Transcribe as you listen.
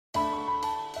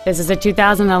This is a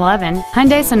 2011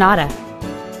 Hyundai Sonata.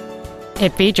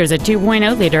 It features a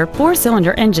 2.0-liter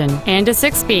four-cylinder engine and a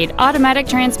 6-speed automatic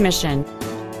transmission.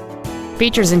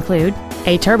 Features include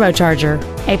a turbocharger,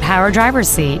 a power driver's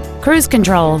seat, cruise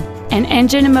control, an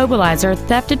engine immobilizer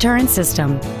theft deterrent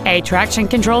system, a traction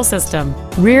control system,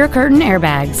 rear curtain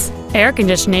airbags, air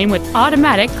conditioning with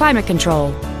automatic climate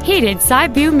control, heated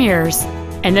side view mirrors,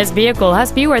 and this vehicle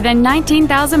has fewer than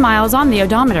 19,000 miles on the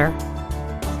odometer.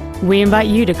 We invite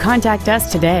you to contact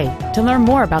us today to learn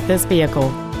more about this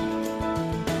vehicle.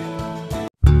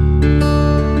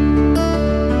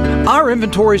 Our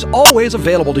inventory is always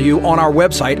available to you on our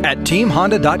website at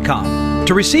teamhonda.com.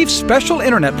 To receive special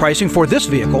internet pricing for this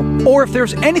vehicle, or if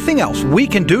there's anything else we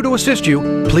can do to assist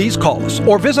you, please call us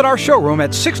or visit our showroom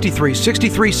at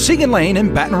 6363 Siegen Lane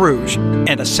in Baton Rouge,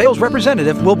 and a sales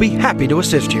representative will be happy to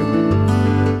assist you.